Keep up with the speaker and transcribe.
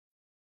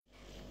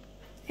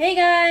Hey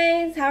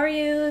guys, how are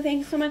you?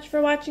 Thanks so much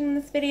for watching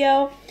this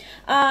video.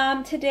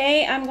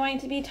 Today I'm going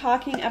to be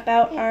talking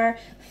about our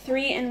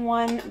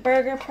 3-in-1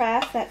 burger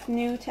press that's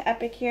new to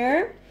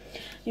Epicure.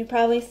 You've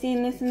probably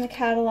seen this in the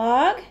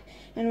catalog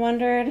and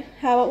wondered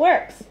how it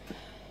works.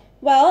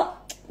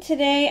 Well,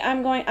 today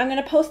I'm going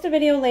to post a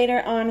video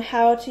later on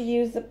how to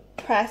use the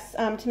press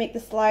to make the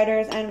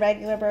sliders and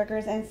regular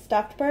burgers and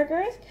stuffed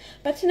burgers.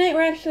 But tonight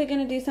we're actually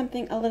going to do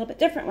something a little bit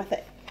different with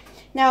it.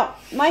 Now,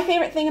 my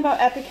favorite thing about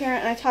Epicure,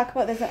 and I talk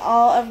about this in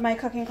all of my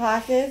cooking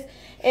classes,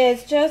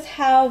 is just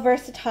how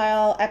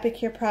versatile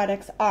Epicure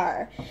products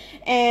are.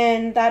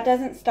 And that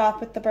doesn't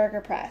stop with the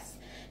burger press.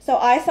 So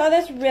I saw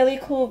this really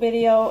cool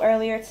video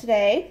earlier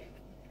today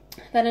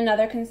that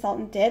another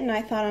consultant did, and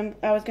I thought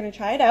I was going to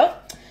try it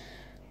out.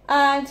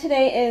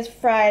 Today is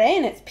Friday,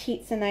 and it's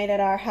pizza night at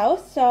our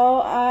house,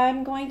 so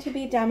I'm going to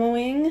be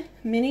demoing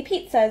mini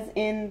pizzas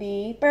in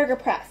the burger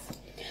press.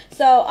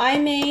 So I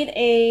made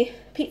a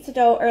pizza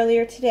dough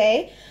earlier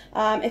today.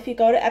 If you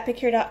go to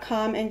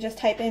epicure.com and just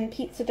type in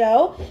pizza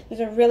dough, there's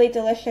a really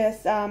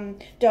delicious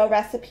dough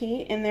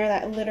recipe in there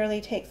that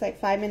literally takes like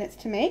 5 minutes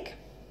to make.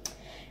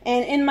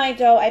 And in my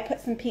dough I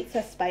put some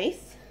pizza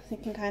spice, so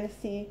you can kind of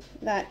see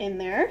that in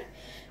there.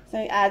 So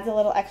it adds a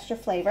little extra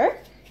flavor.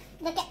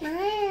 Look at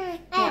mine.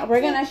 Now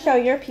we're going to show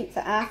your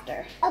pizza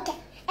after. Okay,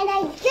 and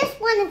I just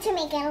wanted to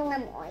make it a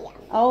little more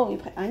yummy. Oh, you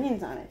put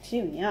onions on it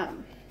too,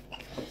 yum.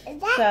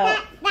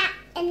 That,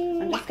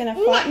 and I'm just going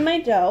to flatten my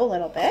dough a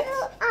little bit.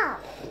 Oh.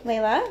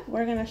 Layla,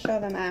 we're going to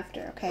show them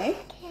after, okay?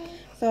 Okay.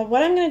 So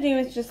what I'm going to do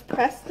is just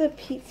press the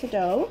pizza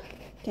dough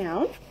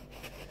down.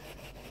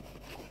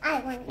 I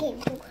want to give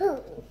you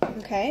food.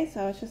 Okay,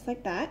 so it's just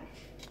like that.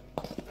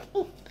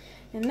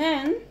 And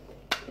then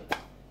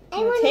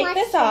I take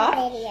this off,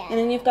 and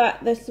then you've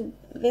got this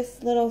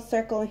little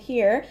circle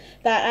here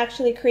that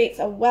actually creates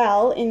a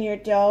well in your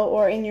dough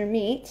or in your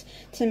meat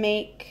to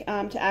make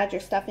to add your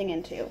stuffing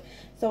into.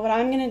 So what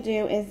I'm going to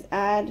do is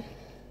add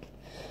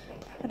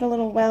a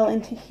little well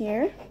into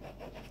here. You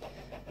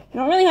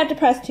don't really have to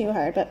press too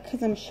hard, but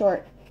because I'm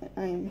short,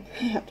 I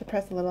have to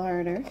press a little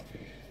harder.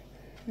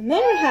 And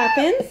then what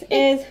happens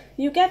is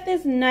you get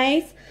this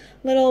nice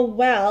little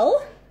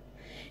well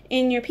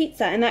in your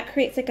pizza, and that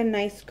creates like a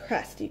nice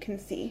crust, you can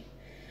see.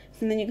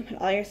 So then you can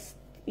put all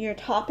your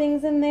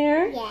toppings in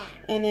there, yeah,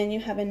 and then you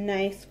have a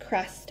nice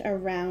crust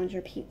around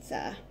your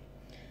pizza.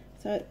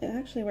 So it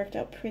actually worked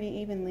out pretty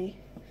evenly.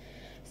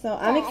 So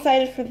I'm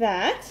excited for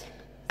that.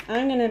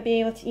 I'm going to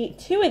be able to eat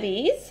 2 of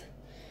these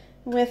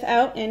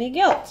without any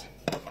guilt.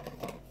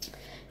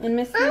 And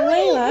Miss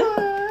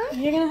Layla,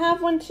 you're going to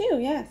have one too,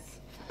 yes.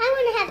 I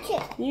want to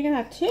have 2. You're going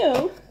to have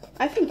 2?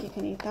 I think you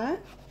can eat that.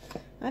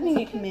 I think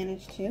you can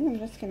manage 2. I'm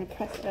just going to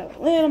press it out a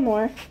little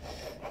more.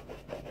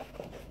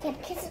 Yeah,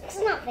 because it's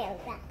not very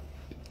well.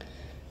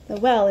 The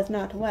well is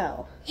not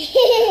well.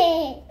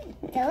 The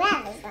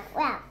well is not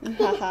well.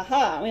 Ha ha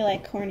ha. We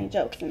like corny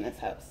jokes in this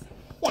house.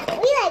 Yeah,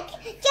 we like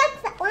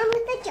jokes that run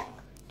with a joke.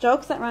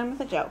 Jokes that run with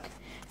a joke.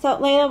 So,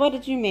 Layla, what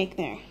did you make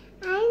there?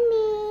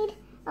 I made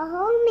a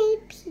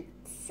homemade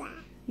pizza.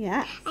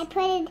 Yes. I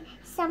put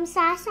some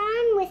sauce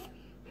on with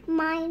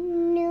my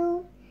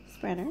new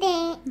Spreader.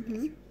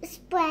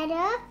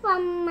 Spreader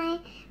from my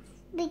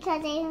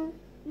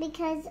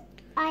because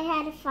I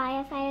had a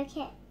firefighter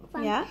kit.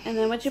 Yeah, and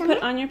then what you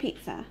put on your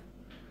pizza?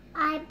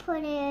 I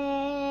put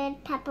in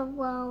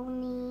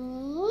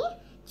pepperoni,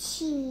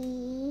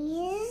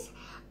 cheese,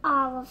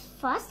 olive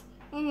sauce,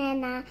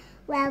 and then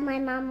while my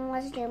mom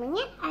was doing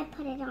it, I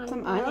put it on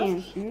some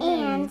onions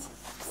and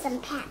some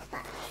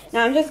pepper.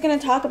 Now I'm just going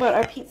to talk about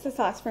our pizza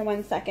sauce for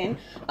 1 second.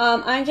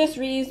 I just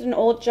reused an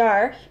old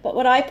jar, but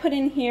what I put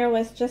in here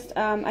was just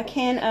a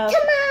can of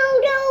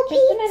tomato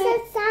pizza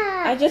sauce.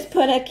 I just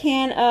put a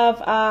can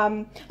of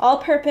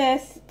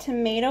all-purpose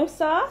tomato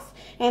sauce,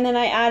 and then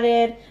I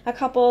added a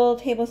couple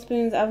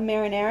tablespoons of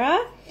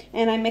marinara,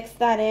 and I mixed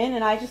that in,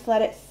 and I just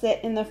let it sit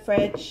in the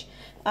fridge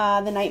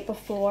the night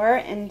before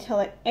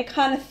until it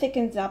kind of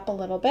thickens up a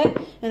little bit,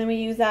 and then we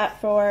use that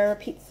for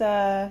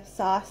pizza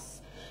sauce.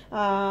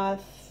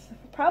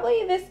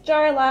 Probably this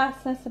jar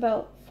lasts us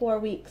about 4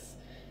 weeks.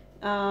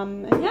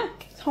 And yeah,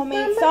 it's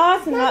homemade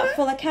sauce and not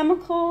full of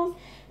chemicals,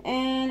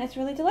 and it's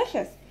really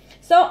delicious.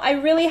 So I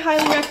really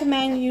highly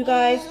recommend you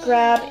guys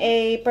grab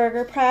a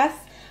burger press.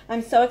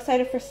 I'm so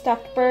excited for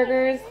stuffed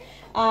burgers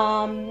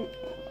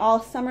all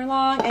summer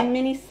long, and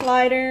mini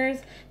sliders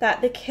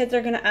that the kids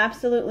are going to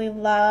absolutely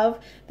love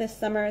this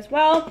summer as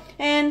well.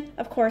 And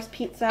of course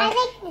pizza.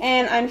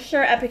 And I'm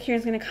sure Epicure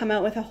is going to come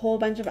out with a whole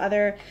bunch of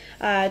other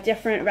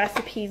different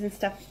recipes and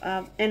stuff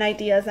and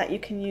ideas that you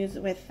can use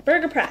with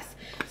burger press.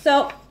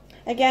 So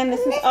again,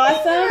 this is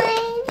awesome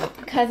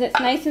because it's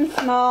nice and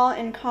small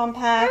and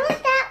compact.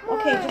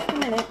 Okay, just a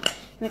minute.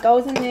 And it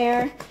goes in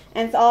there,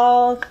 and it's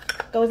all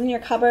Goes in your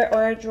cupboard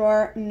or a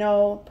drawer,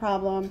 no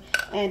problem,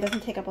 and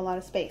doesn't take up a lot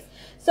of space.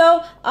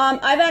 So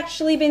I've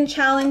actually been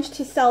challenged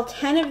to sell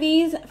 10 of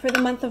these for the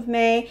month of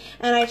May,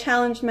 and I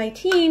challenged my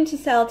team to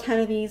sell 10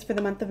 of these for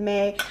the month of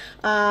May.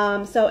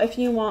 So if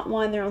you want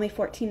one, they're only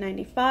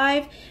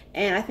 $14.95,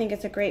 and I think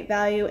it's a great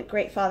value, a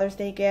great Father's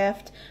Day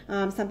gift,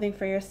 something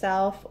for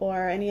yourself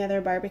or any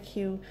other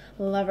barbecue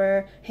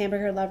lover,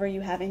 hamburger lover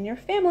you have in your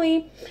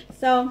family.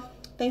 So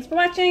thanks for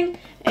watching,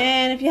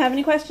 and if you have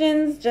any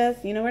questions,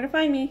 just you know where to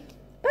find me.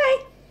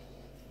 Bye.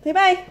 Say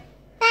bye.